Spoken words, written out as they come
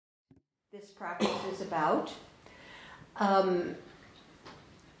this practice is about.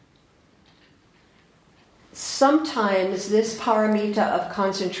 Sometimes this paramita of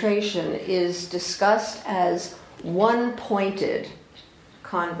concentration is discussed as one-pointed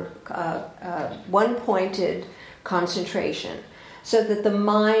concentration, so that the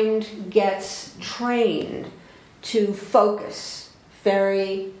mind gets trained to focus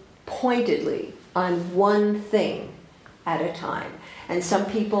very pointedly on one thing at a time. And some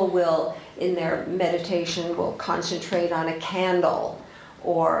people will, in their meditation, will concentrate on a candle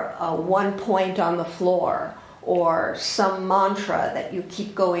or one point on the floor or some mantra that you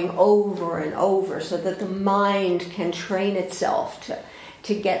keep going over and over so that the mind can train itself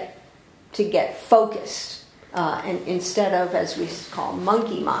to get focused and instead of, as we call,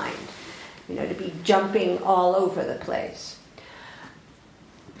 monkey mind, to be jumping all over the place.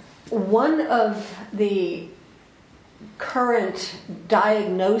 One of the current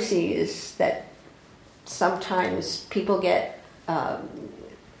diagnoses that sometimes people get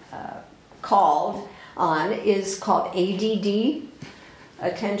called on is called ADD,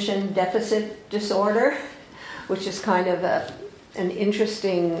 Attention Deficit Disorder, which is kind of an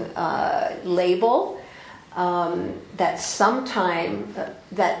interesting label. That sometimes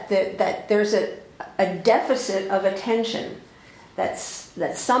that there's a deficit of attention that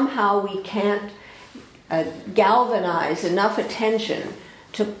somehow we can't galvanize enough attention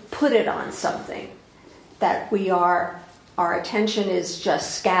to put it on something, that our attention is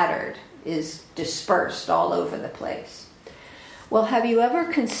just scattered, is dispersed all over the place. Well, have you ever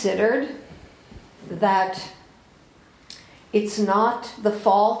considered that it's not the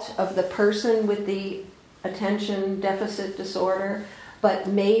fault of the person with the attention deficit disorder, but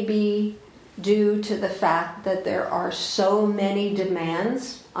maybe due to the fact that there are so many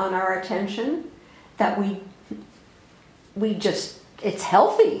demands on our attention that we just, it's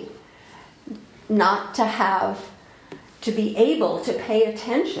healthy not to be able to pay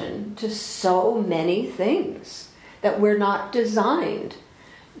attention to so many things, that we're not designed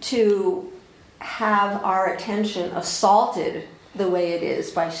to have our attention assaulted the way it is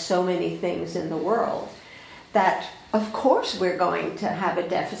by so many things in the world, that of course we're going to have a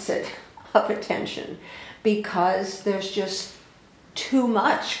deficit of attention because there's just too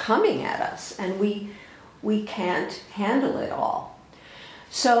much coming at us and we can't handle it all.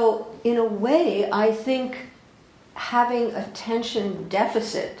 So in a way, I think having attention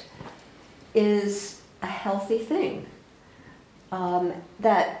deficit is a healthy thing.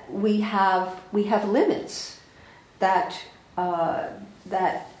 That we have limits, that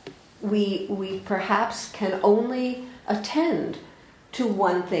we perhaps can only attend to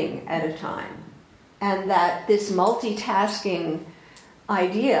one thing at a time, and that this multitasking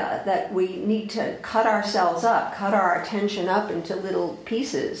idea that we need to cut our attention up into little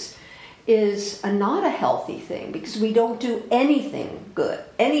pieces is not a healthy thing, because we don't do anything good,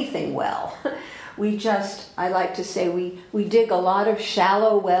 anything well. I like to say, we dig a lot of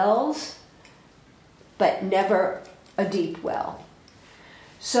shallow wells, but never a deep well.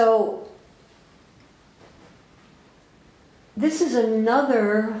 So this is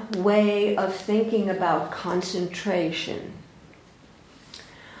another way of thinking about concentration.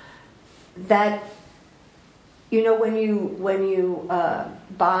 That, when you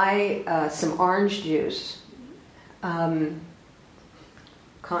buy some orange juice,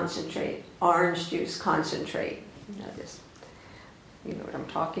 concentrate, orange juice concentrate, you know what I'm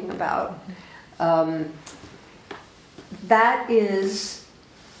talking about. That is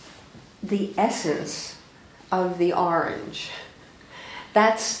the essence of the orange.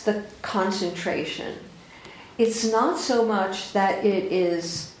 That's the concentration. It's not so much that it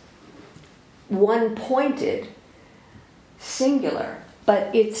is one-pointed, singular,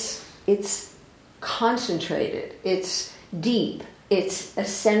 but it's concentrated, it's deep, it's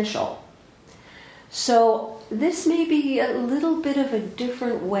essential. So this may be a little bit of a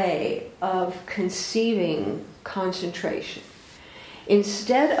different way of conceiving concentration.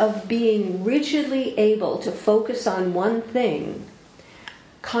 Instead of being rigidly able to focus on one thing,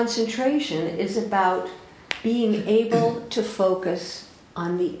 concentration is about being able to focus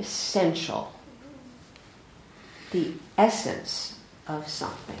on the essential, the essence of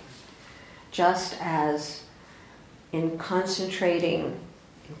something. Just as in concentrated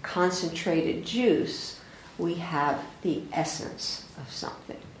juice, we have the essence of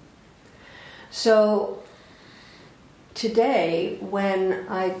something. So today, when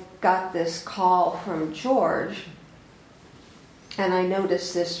I got this call from George, and I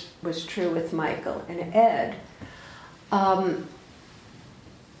noticed this was true with Michael and Ed,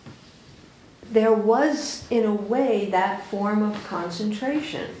 there was, in a way, that form of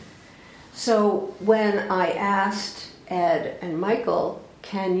concentration So when I asked Ed and Michael,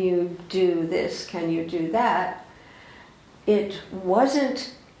 can you do this, can you do that, it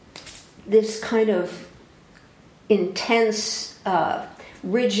wasn't this kind of intense,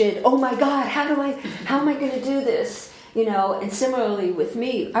 rigid, oh my God, how am I going to do this? And similarly with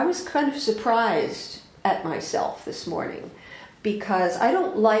me, I was kind of surprised at myself this morning because I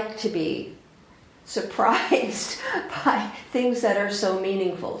don't like to be surprised by things that are so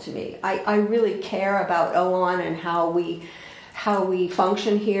meaningful to me. I really care about OAN and how we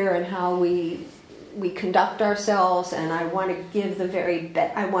function here and how we conduct ourselves, and I want to give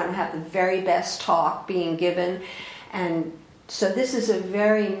I want to have the very best talk being given, and so this is a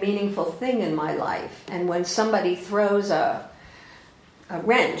very meaningful thing in my life. And when somebody throws a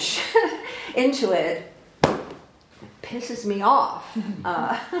wrench into it, it pisses me off,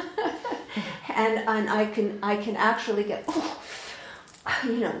 and I can actually get,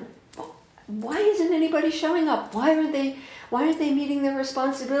 why isn't anybody showing up? Why aren't they meeting their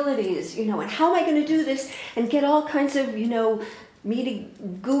responsibilities? And how am I going to do this? And get all kinds of, me to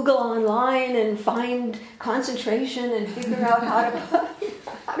Google online and find concentration and figure out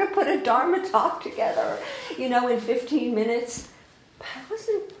how to put a Dharma talk together, in 15 minutes. But I was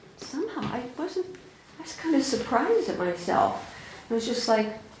kind of surprised at myself. I was just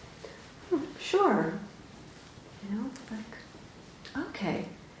like, sure, okay.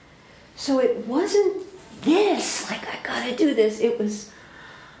 So it wasn't this, I gotta do this. It was,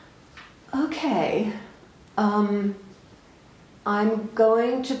 okay, I'm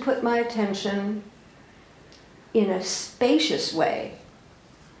going to put my attention in a spacious way,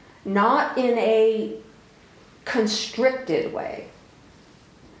 not in a constricted way.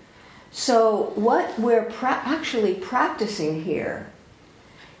 So what we're actually practicing here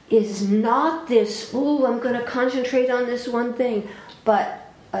is not this, I'm going to concentrate on this one thing,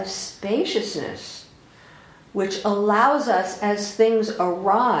 but a spaciousness which allows us, as things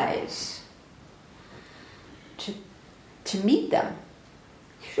arise, to meet them.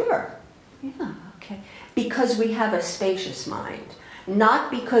 Sure. Yeah, okay. Because we have a spacious mind.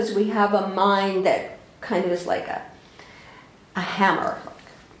 Not because we have a mind that kind of is like a hammer.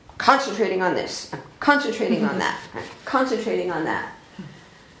 Concentrating on this, concentrating on that, concentrating on that.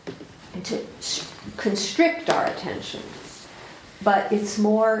 And to constrict our attention. But it's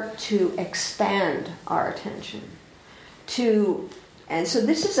more to expand our attention. And so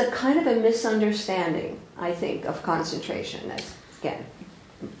this is a kind of a misunderstanding, I think, of concentration. As, again,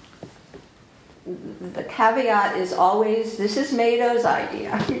 the caveat is always, this is Mado's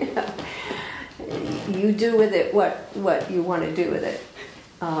idea. You do with it what you want to do with it.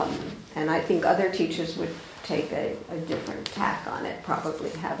 And I think other teachers would take a different tack on it, probably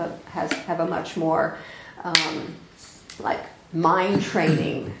have a much more mind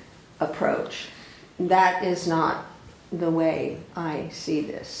training approach. That is not the way I see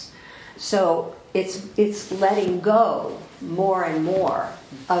this. So it's letting go more and more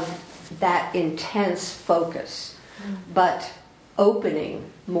of that intense focus, but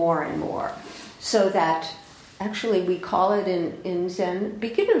opening more and more, so that actually we call it in Zen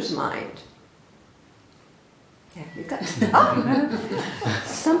beginner's mind. Yeah, you got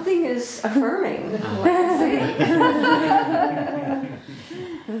something is affirming what I say.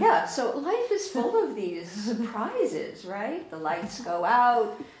 Yeah, so life is full of these surprises, right? The lights go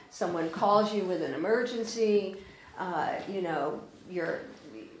out, someone calls you with an emergency, your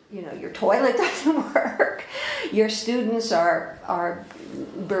toilet doesn't work, your students are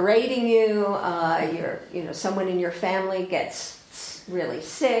berating you, someone in your family gets really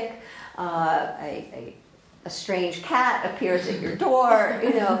sick, a strange cat appears at your door,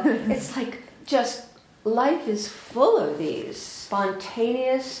 it's like just life is full of these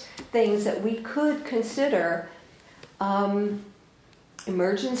spontaneous things that we could consider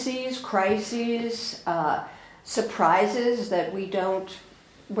emergencies, crises, surprises that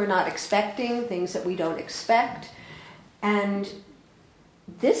we're not expecting, things that we don't expect. And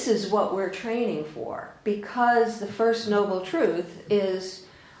this is what we're training for, because the first noble truth is,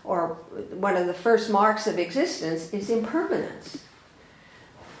 or one of the first marks of existence, is impermanence.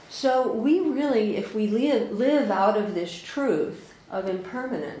 So we really, if we live out of this truth of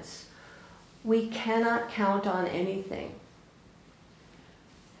impermanence, we cannot count on anything.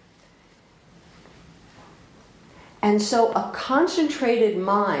 And so a concentrated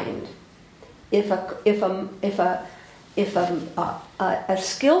mind, if a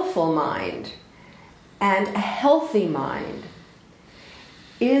skillful mind and a healthy mind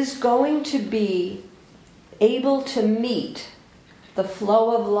is going to be able to meet the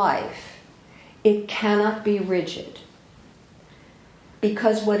flow of life, it cannot be rigid.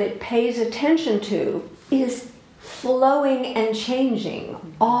 because what it pays attention to is flowing and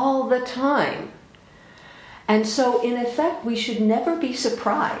changing all the time. And so, in effect, we should never be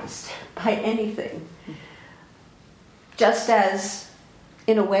surprised by anything. Just as,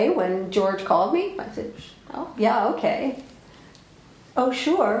 in a way, when George called me, I said, oh, yeah, okay. Oh,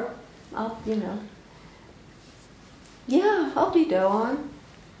 sure. Yeah, I'll be Doan.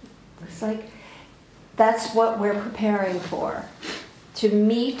 It's like, that's what we're preparing for. To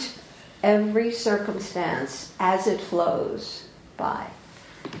meet every circumstance as it flows by.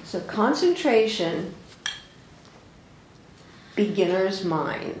 So concentration, beginner's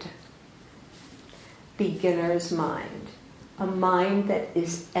mind. Beginner's mind. A mind that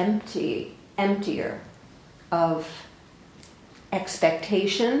is emptier of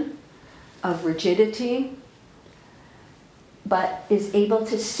expectation, of rigidity, but is able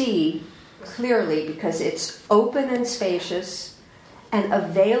to see clearly because it's open and spacious and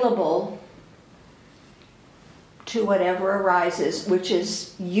available to whatever arises, which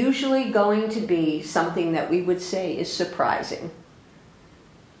is usually going to be something that we would say is surprising.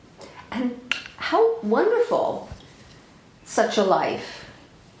 And how wonderful such a life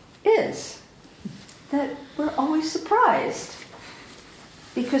is, that we're always surprised.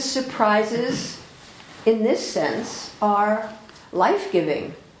 Because surprises, in this sense, are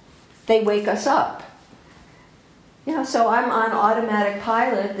life-giving. They wake us up. So I'm on automatic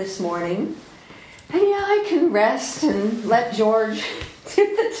pilot this morning, and I can rest and let George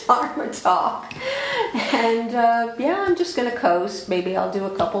do the Dharma talk. And I'm just going to coast. Maybe I'll do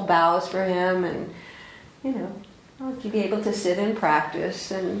a couple bows for him, and I'll be able to sit and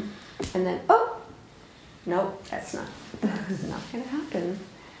practice, and then, nope, that's not going to happen.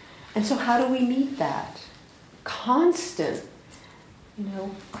 And so how do we meet that? Constant,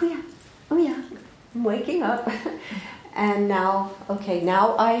 oh yeah, I'm waking up. And now,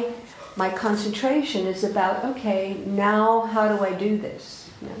 my concentration is about, now how do I do this?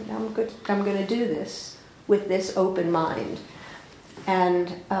 Now I'm going to do this with this open mind.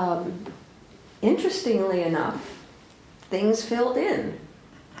 And interestingly enough, things filled in.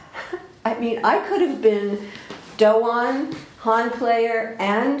 I mean, I could have been Doan, Han player,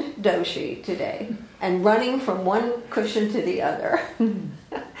 and Doshi today, and running from one cushion to the other.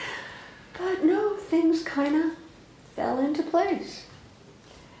 But no, things kind of fell into place.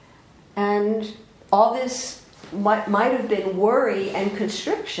 And all this might have been worry and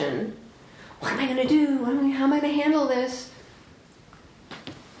constriction. What am I going to do? How am I going to handle this?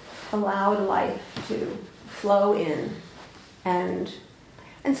 Allowed life to flow in. And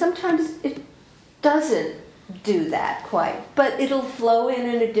sometimes it doesn't do that quite, but it'll flow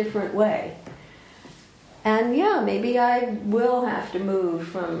in a different way. And maybe I will have to move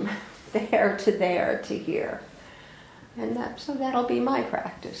from there to here. And so that'll be my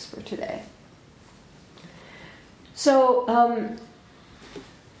practice for today. So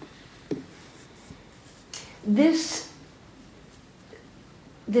this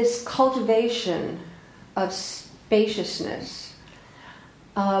cultivation of spaciousness,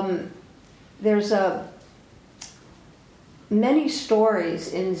 there's many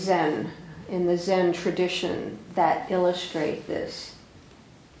stories in Zen, in the Zen tradition, that illustrate this.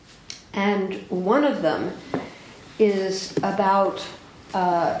 And one of them is about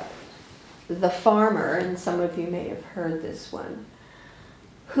the farmer, and some of you may have heard this one,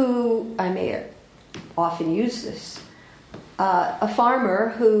 who, I may often use this, a farmer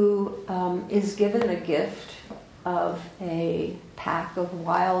who is given a gift of a pack of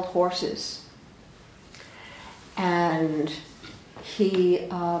wild horses. And he's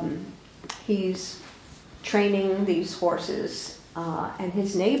training these horses, and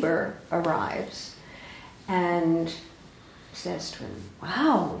his neighbor arrives and says to him,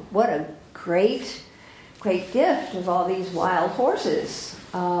 wow, what a great gift of all these wild horses.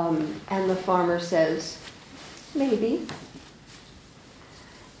 And the farmer says, maybe.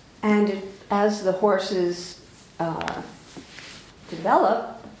 And as the horses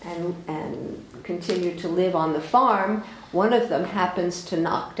develop and continue to live on the farm, one of them happens to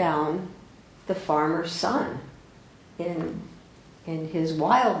knock down the farmer's son in his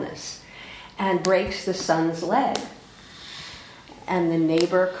wildness and breaks the son's leg. And the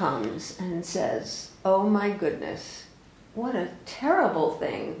neighbor comes and says, oh my goodness, what a terrible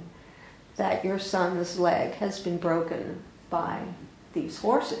thing that your son's leg has been broken by these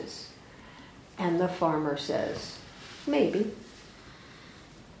horses. And the farmer says, maybe.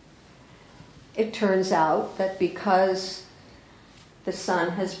 It turns out that because the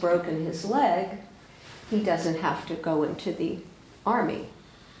son has broken his leg, he doesn't have to go into the army.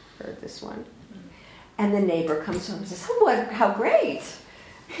 Heard this one. And the neighbor comes home and says, oh, what, how great.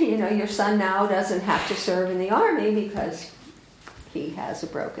 Your son now doesn't have to serve in the army because he has a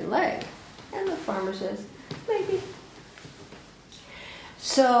broken leg. And the farmer says, maybe.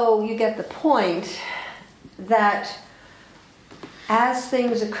 So you get the point that as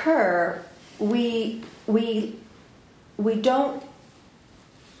things occur, we don't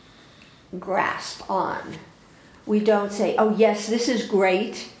grasp on. We don't say, oh yes, this is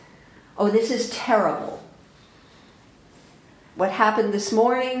great. Oh, this is terrible. What happened this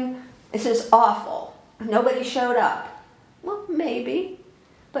morning, this is awful. Nobody showed up. Well, maybe.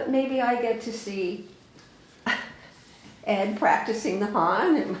 But maybe I get to see Ed practicing the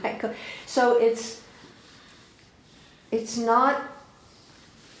Han and Michael. So it's not,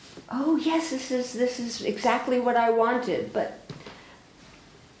 oh yes, this is exactly what I wanted. But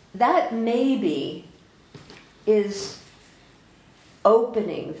that maybe is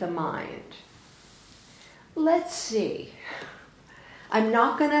opening the mind. Let's see. I'm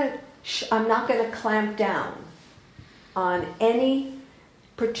not gonna clamp down on any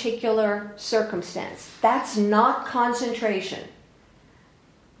particular circumstance. That's not concentration.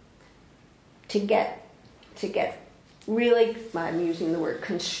 To get really, I'm using the word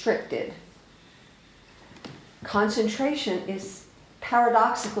constricted. Concentration is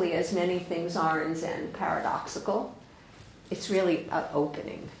paradoxically, as many things are in Zen, paradoxical. It's really about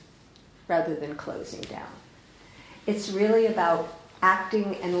opening rather than closing down. It's really about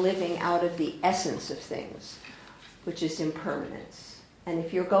acting and living out of the essence of things, which is impermanence. And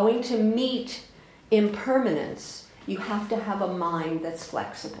if you're going to meet impermanence, you have to have a mind that's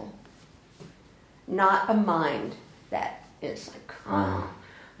flexible. Not a mind that is like, oh,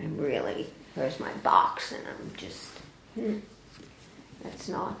 here's my box and I'm just... That's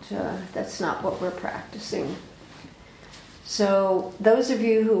not what we're practicing. So those of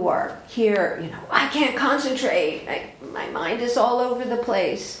you who are here, I can't concentrate. My mind is all over the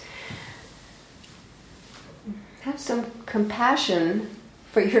place. Have some compassion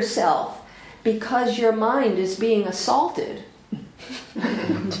for yourself because your mind is being assaulted.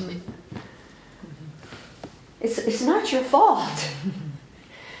 It's not your fault.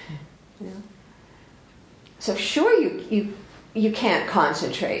 So sure you can't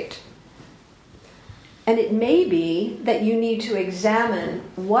concentrate. And it may be that you need to examine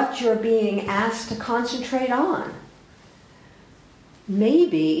what you're being asked to concentrate on.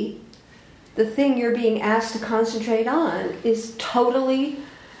 Maybe the thing you're being asked to concentrate on is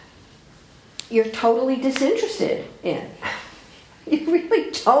you're totally disinterested in. You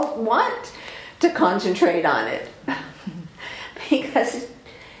really don't want to concentrate on it because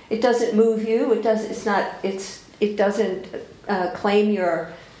it doesn't move you. It doesn't claim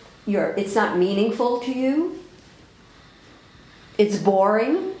your. It's not meaningful to you. It's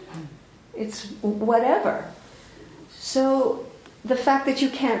boring. It's whatever. So the fact that you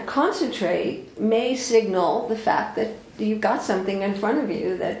can't concentrate may signal the fact that you've got something in front of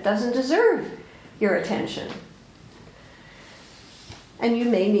you that doesn't deserve your attention. And you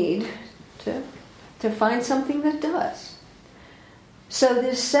may need to find something that does. So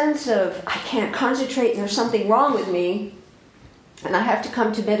this sense of, I can't concentrate and there's something wrong with me, and I have to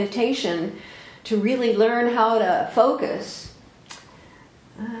come to meditation to really learn how to focus,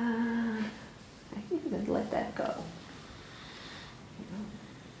 I think I'd let that go.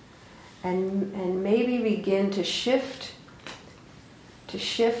 And maybe begin to shift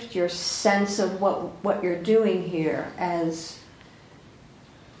your sense of what you're doing here as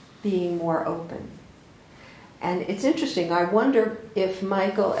being more open. And it's interesting, I wonder if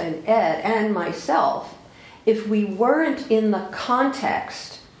Michael and Ed and myself, if we weren't in the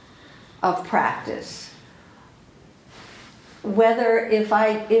context of practice, whether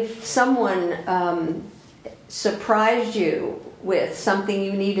if someone surprised you with something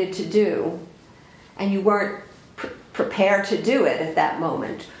you needed to do and you weren't prepared to do it at that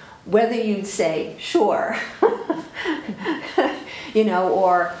moment, whether you'd say, sure,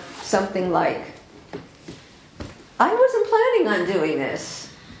 or something like, I wasn't planning on doing this.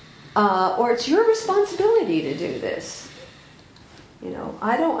 Or it's your responsibility to do this.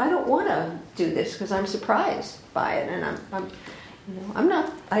 I don't want to do this because I'm surprised by it, and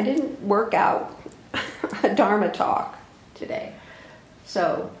I didn't work out a Dharma talk today,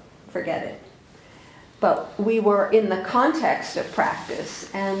 so forget it. But we were in the context of practice,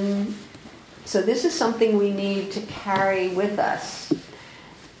 and so this is something we need to carry with us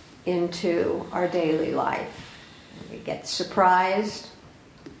into our daily life. We get surprised.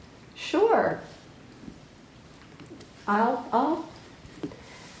 Sure, I'll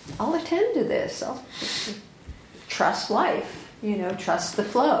attend to this. I'll trust life, trust the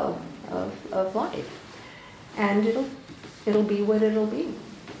flow of life. and it'll be what it'll be.